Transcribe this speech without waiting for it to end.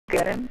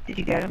Get him? Did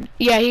you get him?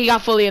 Yeah, he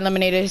got fully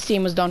eliminated. His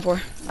team was done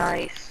for.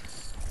 Nice.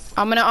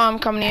 I'm gonna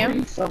come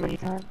near. So many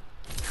times.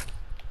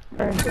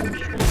 I'm just gonna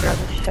grab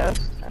this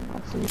chest and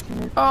I'll see what's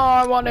in it. Oh,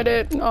 I wanted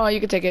it. Oh, you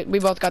can take it. We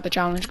both got the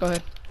challenge. Go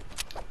ahead.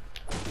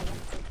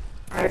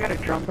 I got a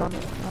jump on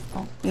it.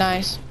 Oh.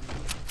 Nice.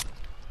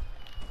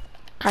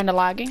 Kinda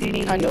lagging. Do you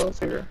need Kinda.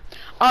 heals or?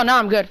 Oh no,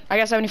 I'm good. I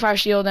got 75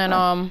 shield and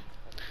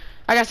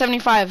I got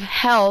 75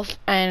 health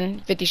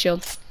and 50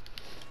 shield.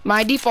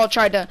 My default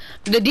the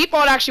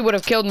default actually would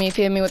have killed me if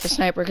he hit me with the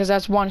sniper, because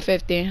that's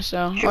 150, so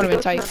I would have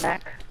been tight.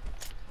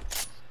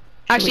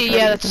 Actually,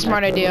 yeah, that's a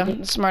smart idea.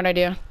 That's a smart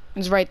idea.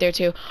 It's right there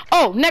too.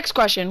 Oh, next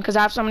question, because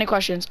I have so many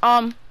questions.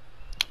 Yeah.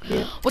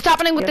 What's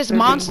happening with this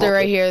monster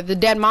right here? The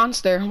dead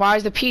monster. Why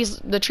is the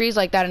trees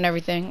like that and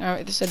everything?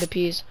 Alright, they said the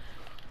peas.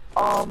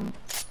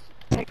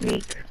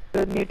 Technique.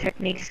 The new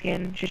technique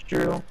skin just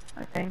drew,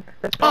 I think.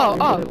 That's probably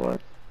what it was.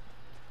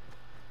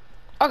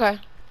 Okay.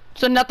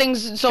 So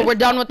nothing's. So we're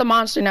done with the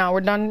monster now. We're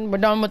done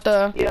with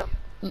the. Yeah.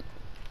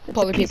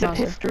 Polar piece peas of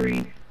monster.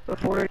 history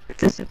before it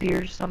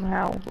disappears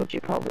somehow, which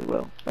it probably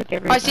will. Like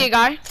everything. I see a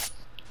guy.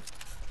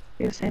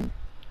 Yes, him.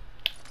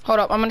 Hold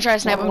up, I'm gonna try to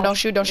snipe him. Don't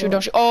shoot, don't shoot, don't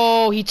shoot.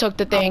 Oh, he took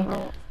the thing.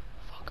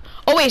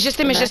 Oh wait, it's just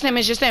him, it's just him,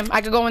 it's just him. I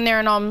could go in there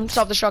and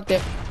self-destruct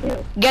it.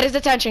 Yeah. Get his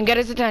attention, get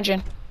his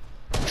attention.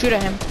 Shoot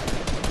at him.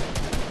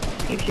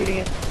 Keep shooting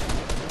it.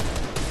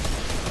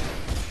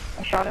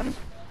 I shot him.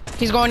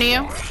 He's going to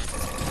you.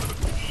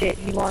 Shit,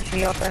 he launched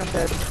me up and I'm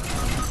dead.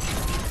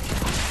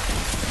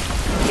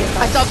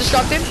 I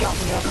self-destructed.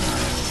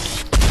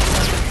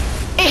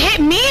 It hit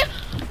me?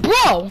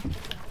 Bro!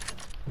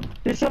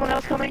 There's someone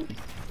else coming.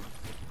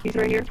 He's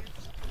right here.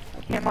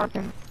 I can't mark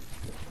him.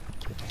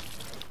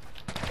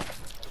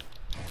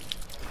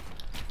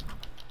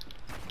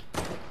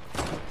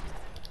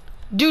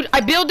 Dude, I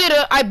built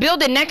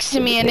it next to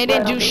me and it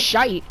didn't do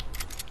shite.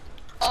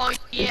 Oh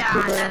yeah,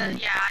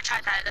 I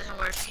tried that. It doesn't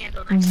work. You can't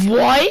build next to it.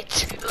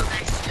 What? If you build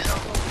next to it, it'll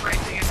go right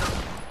through your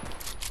building.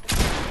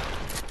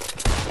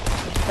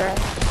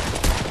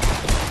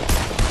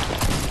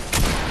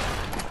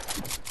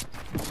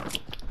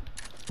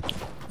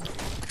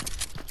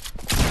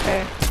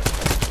 Okay.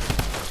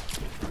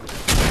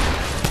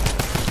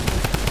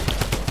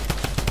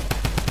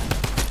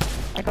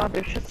 My god,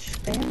 there's just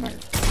spammers.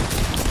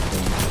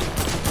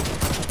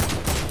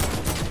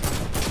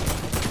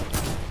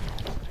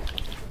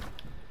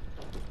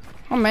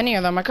 How many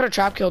of them? I could have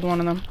trap killed one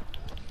of them.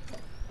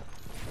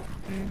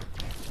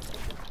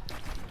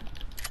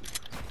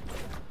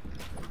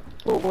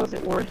 What was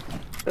it worth?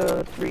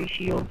 The 3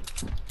 shield.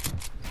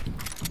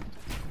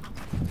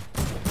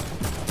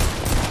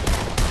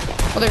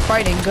 Oh, they're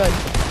fighting. Good.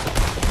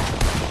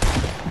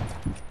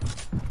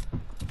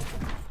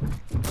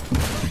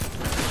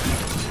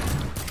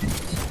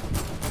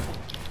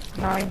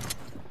 Nine.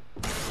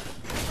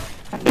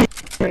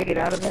 Break it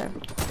out of there.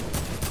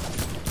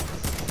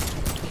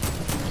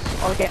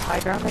 Or get high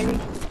ground maybe?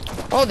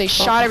 Oh, they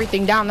shot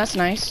everything down. That's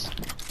nice.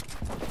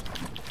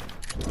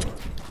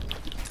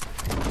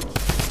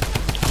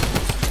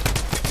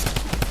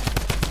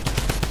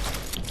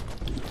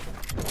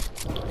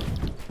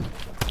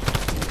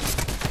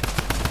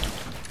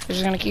 They're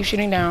just gonna keep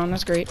shooting down.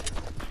 That's great.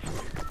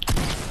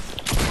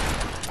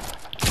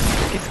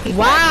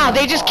 Wow,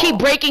 they just keep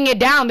breaking it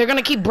down. They're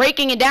gonna keep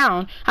breaking it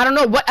down. I don't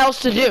know what else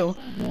to do.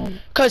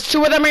 Cause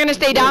 2 of them are gonna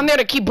stay down there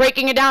to keep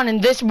breaking it down,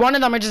 and this one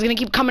of them are just gonna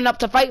keep coming up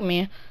to fight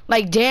me.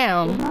 Like,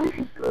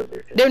 damn.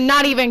 They're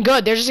not even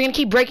good. They're just gonna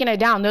keep breaking it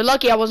down. They're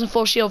lucky I wasn't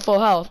full shield, full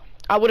health.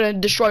 I would have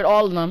destroyed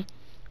all of them.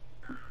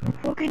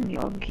 Fucking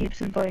Young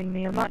keeps inviting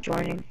me. I'm not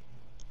joining.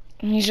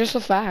 He's just a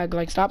fag.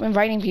 Like, stop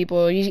inviting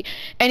people. And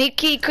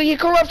he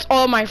corrupts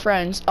all my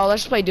friends. Oh,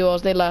 let's play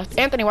duos. They left.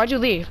 Anthony, why'd you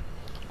leave?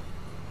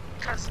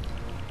 Cause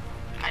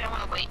I don't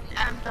want to wait.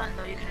 I'm done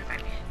though. You can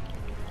invite me.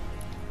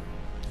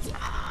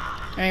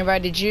 I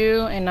invited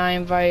you, and I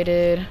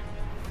invited...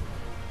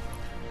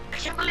 I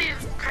can't believe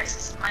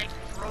Crisis Mike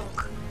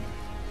broke.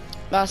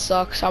 That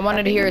sucks. I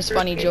wanted to hear his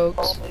funny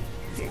jokes.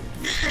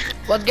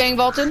 What's getting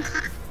vaulted?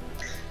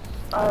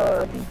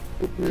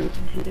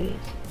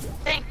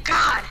 Thank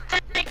God!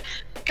 Thank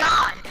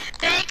God!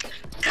 Thank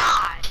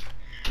God!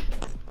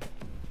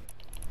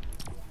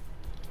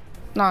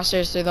 Nah,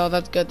 seriously though,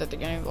 that's good that they're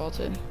getting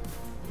vaulted.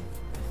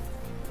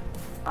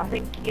 I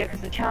think, yeah, because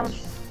the challenge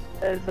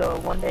says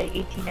 1 day,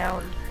 18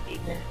 hours,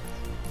 8 minutes.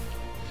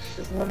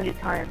 There's limited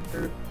time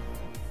for...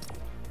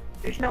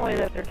 There's no way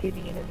that they're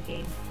keeping it in the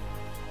game.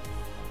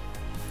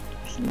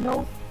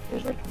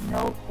 There's like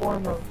no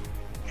form of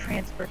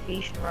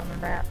transportation around the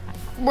map.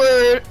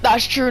 Word,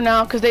 that's true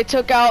now, because they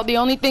took out, the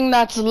only thing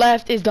that's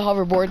left is the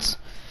hoverboards.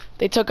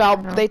 They took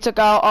out the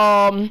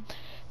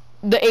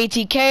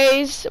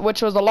ATKs,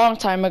 which was a long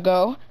time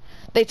ago.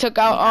 They took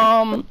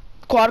out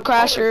quad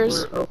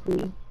crashers.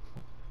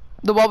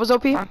 The what was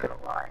OP? I'm not gonna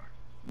lie.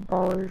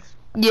 Ballers.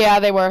 Yeah,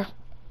 they were.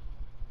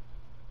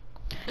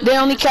 They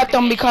only kept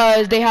them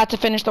because they had to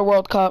finish the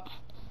World Cup.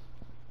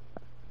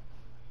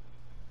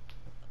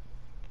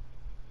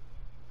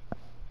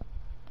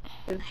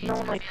 There's no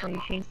one like when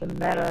you change the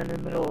meta in the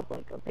middle of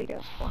like a big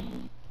ass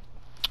one.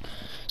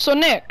 So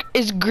Nick,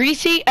 is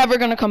Greasy ever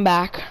gonna come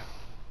back?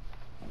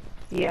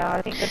 Yeah,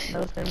 I think the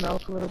snow's gonna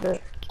melt a little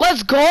bit.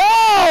 Let's go!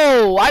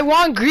 I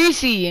want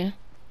Greasy.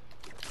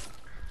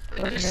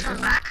 We're gonna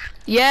come back.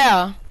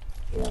 Yeah.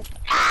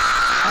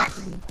 Yeah.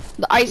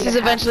 The ice is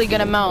eventually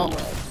gonna melt.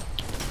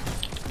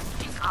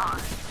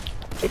 God.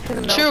 It's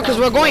gonna melt. True, because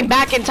we're going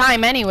back in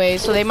time anyway,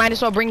 so they might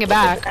as well bring it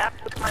back.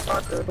 Look at my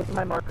marker. Look at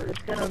my marker.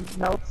 It's gonna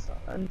melt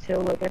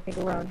until like I think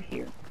around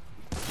here.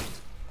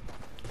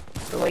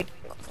 So like.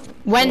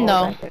 When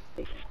though?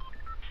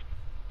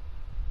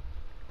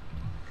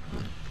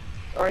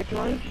 Alright, do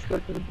you want to just go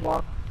to the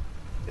block?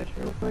 Just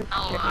real quick.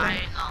 Oh, I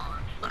know.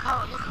 Look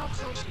how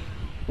close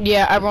we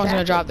Yeah, everyone's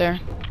gonna drop there.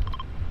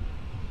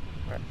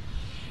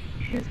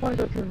 You just want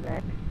to go to the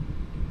mech?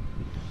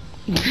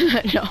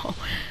 No.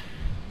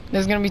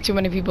 There's gonna be too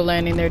many people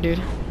landing there, dude.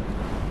 I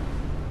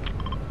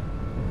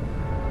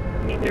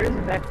mean, there is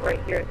a mech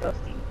right here at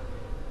Dusty.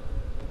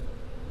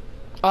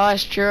 Oh,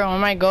 that's true. I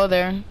might go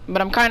there, but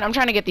I'm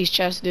trying to get these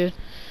chests, dude.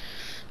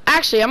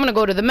 Actually, I'm gonna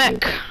go to the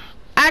mech.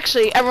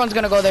 Actually, everyone's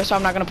gonna go there, so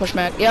I'm not gonna push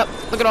mech. Yep.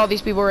 Look at all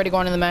these people already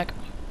going to the mech.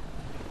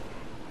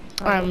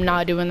 I'm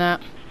not doing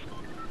that.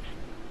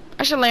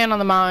 I should land on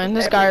the mountain.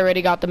 This guy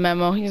already got the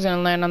memo. He's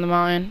gonna land on the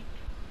mountain.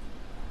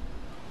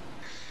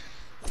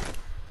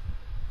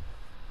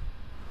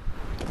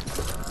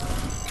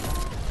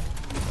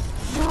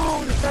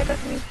 No, this guy got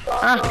me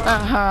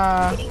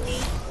shot. Kidding me?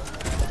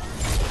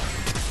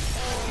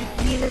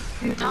 Me and this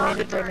dude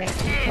landed right next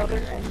to each other,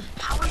 and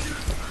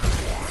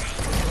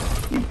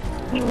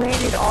he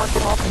landed on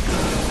top of me.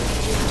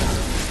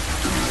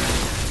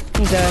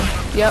 He's dead.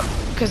 Yep.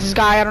 Because this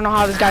guy, I don't know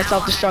how this guy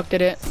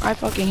self-destructed it. I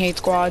fucking hate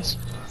squads.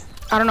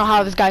 I don't know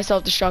how this guy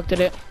self-destructed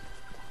it.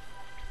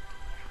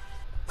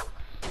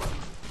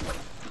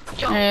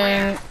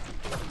 And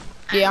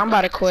yeah, I'm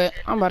about to quit.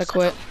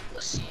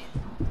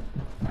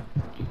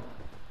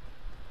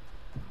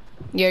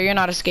 Yeah, you're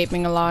not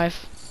escaping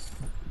alive.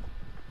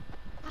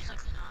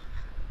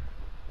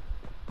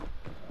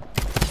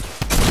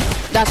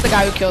 That's the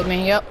guy who killed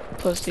me. Yep,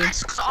 pussy.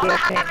 All I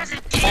have is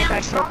a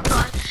damn drum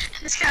gun,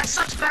 and this guy has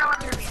such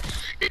bad weapon.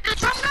 The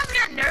drum guns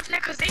got nerfed now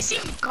because they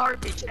seem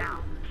garbage now.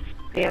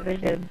 Yeah, they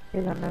did.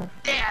 They don't know.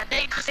 Yeah,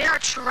 because they are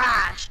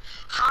trash.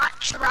 Hot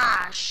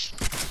trash.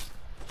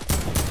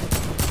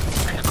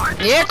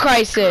 Yeah,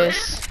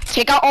 Crisis.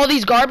 Take out all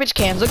these garbage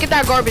cans. Look at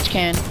that garbage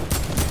can.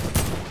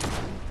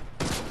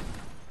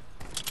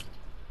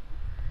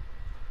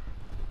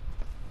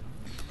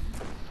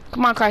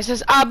 Come on,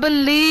 Crisis. I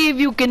believe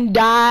you can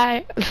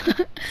die.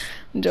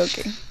 I'm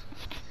joking.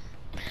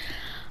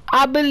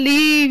 I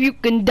believe you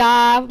can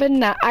die, but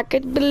now I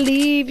could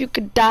believe you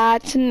could die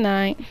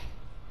tonight.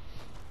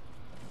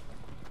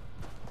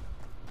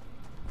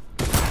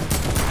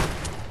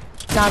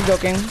 Nah, I'm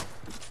joking.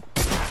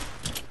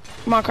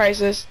 Come on,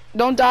 Crisis.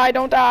 Don't die,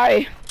 don't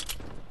die.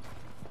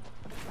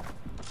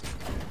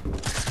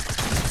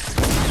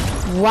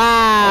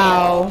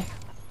 Wow.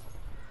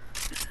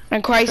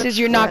 And Crisis,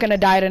 you're not gonna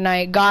die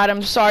tonight. God,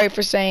 I'm sorry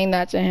for saying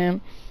that to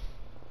him.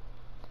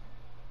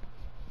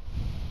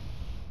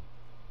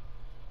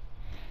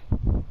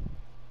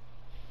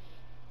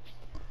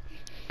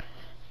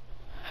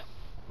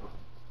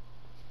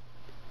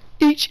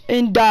 Each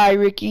and die,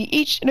 Ricky.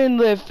 Each and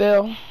live,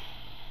 Phil.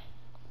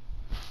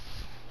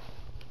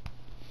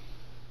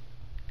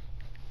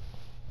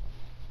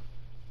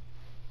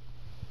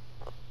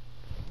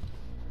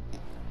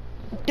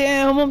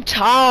 Damn, I'm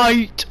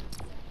tight.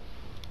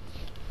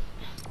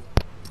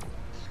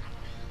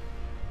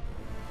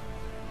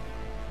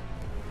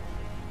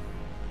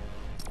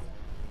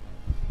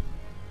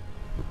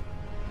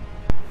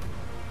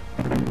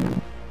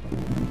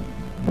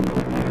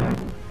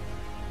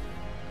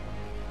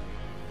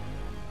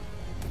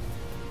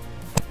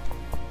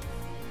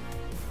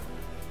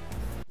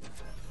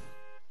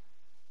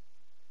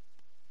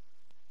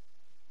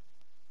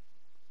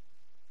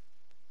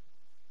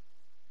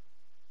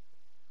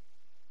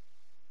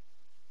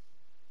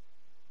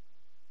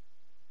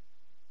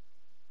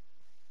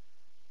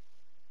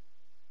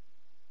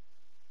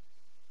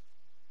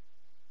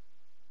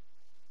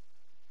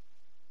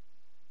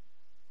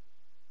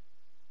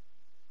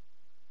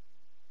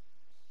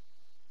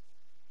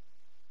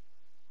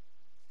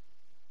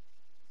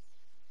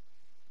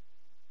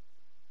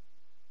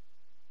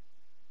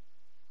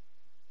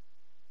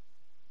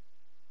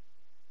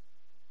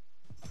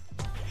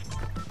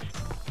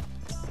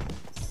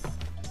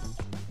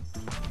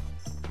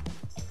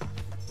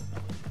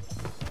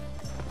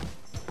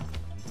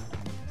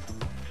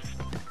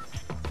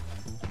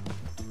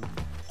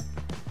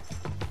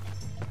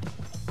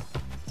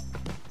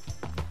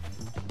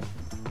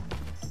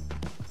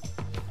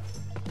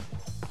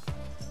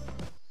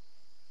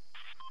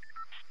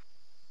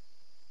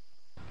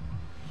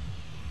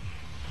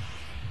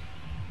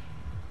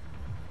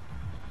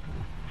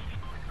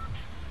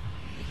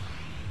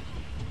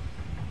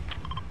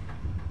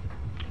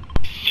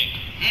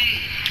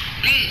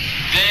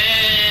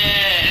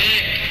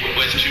 Thick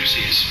with two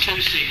C's.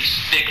 Two C's.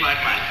 Thick like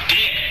my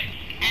dick.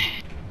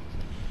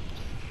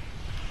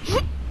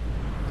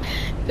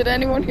 Did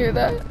anyone hear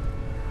that?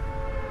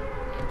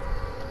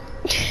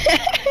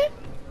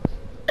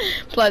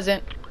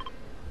 Pleasant.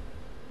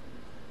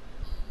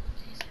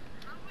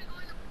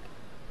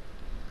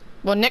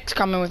 Well, Nick's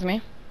coming with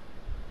me.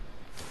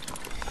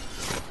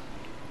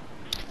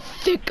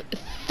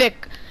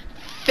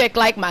 Thick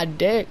like my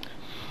dick.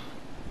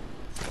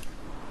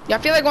 Yeah, I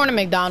feel like going to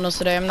McDonald's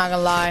today, I'm not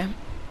gonna lie.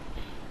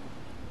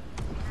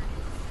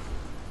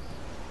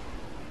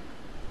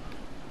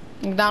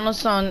 McDonald's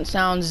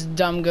sounds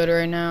dumb good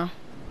right now.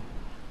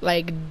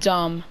 Like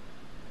dumb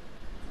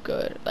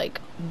good.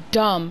 Like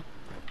dumb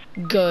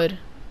good.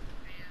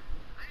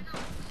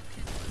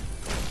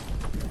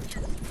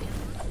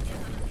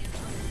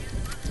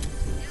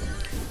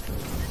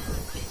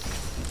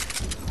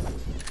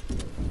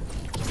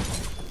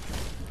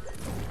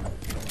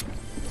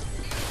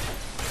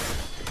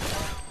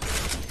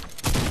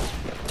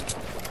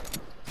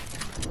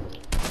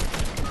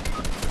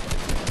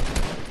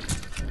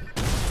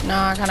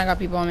 Nah, I kinda got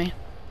people on me.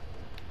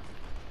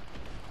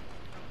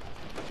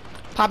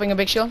 Popping a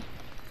big shield.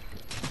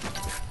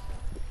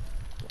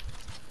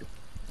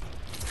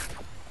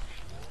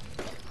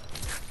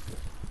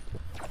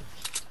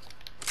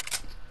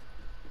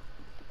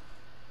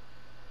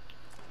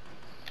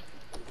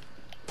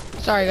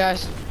 Sorry,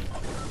 guys.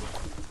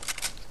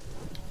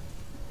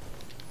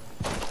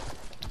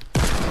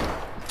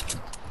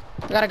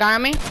 Got a guy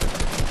on me.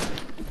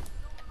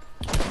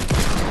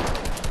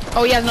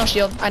 Oh, he has no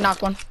shield. I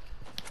knocked one.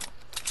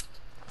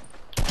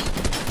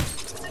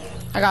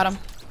 I got him.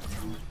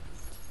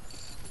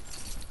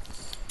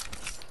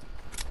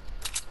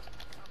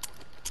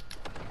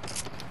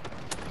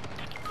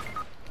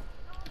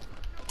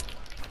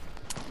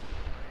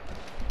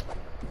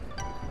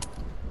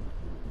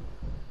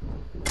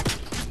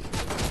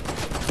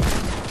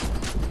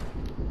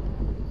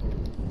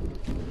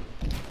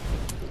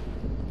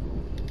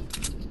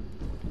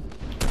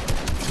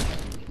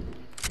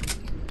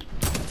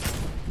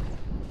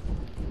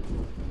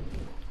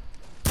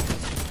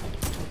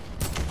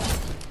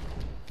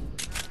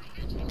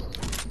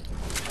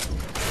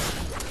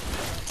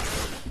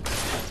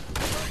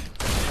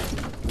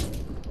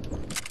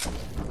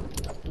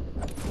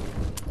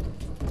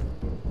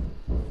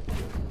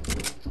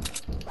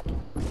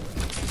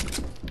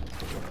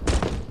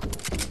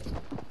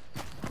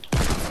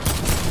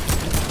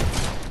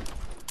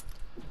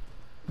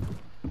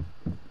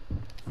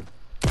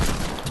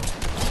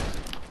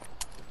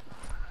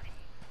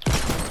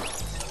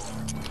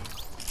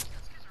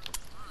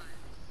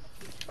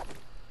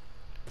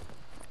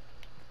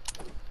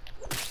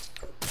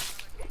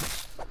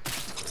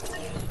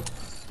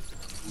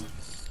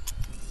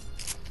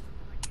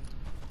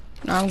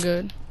 No, I'm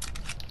good.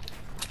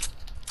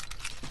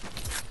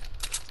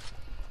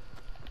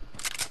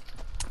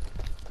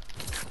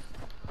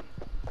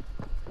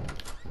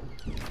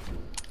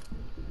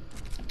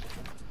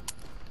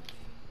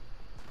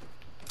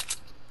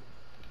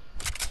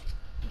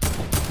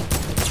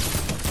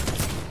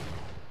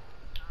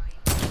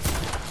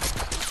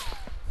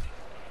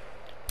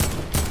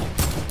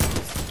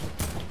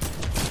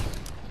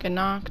 Get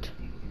knocked.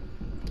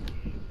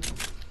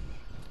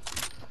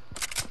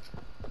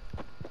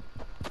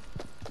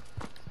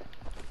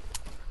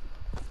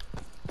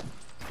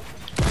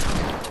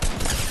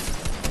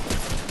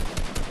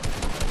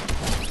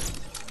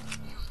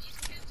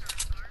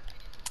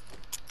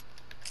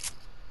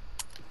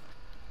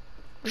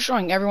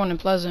 Destroying everyone in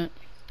Pleasant.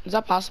 Is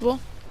that possible?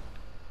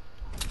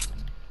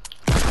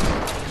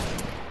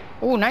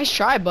 Oh, nice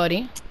try,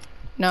 buddy.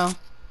 No.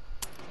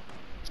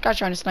 This guy's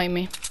trying to snipe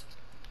me.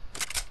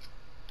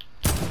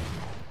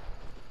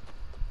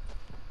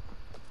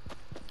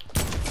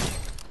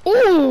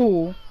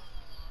 Ooh!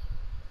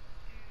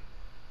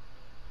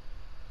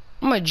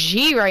 I'm a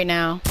G right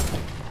now.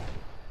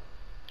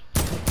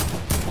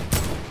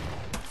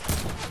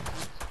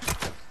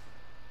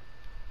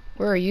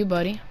 Where are you,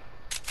 buddy?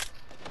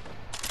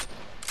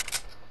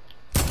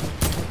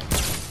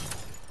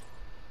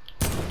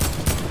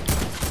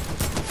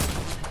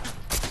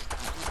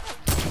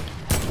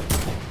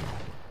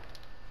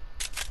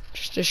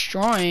 Just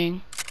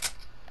destroying.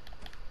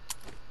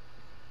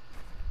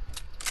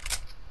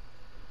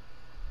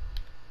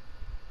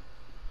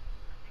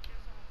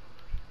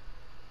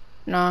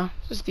 Nah,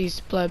 just these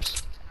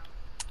plebs.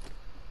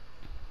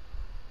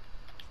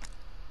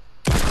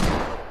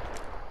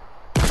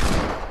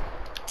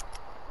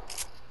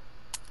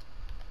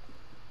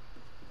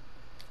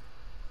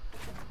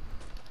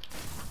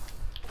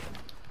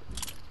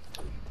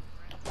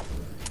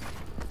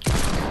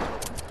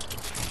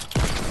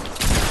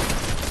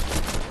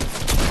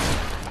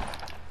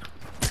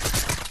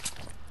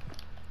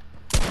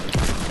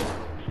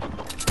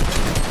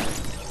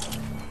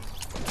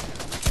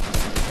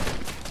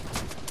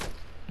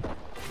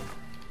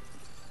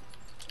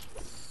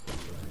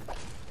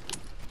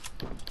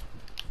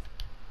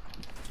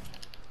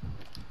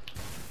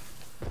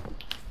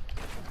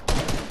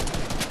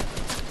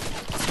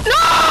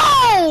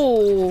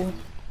 No!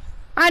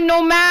 I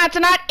know math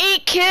and I had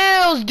 8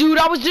 kills, dude.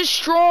 I was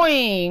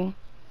destroying.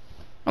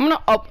 I'm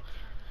gonna up.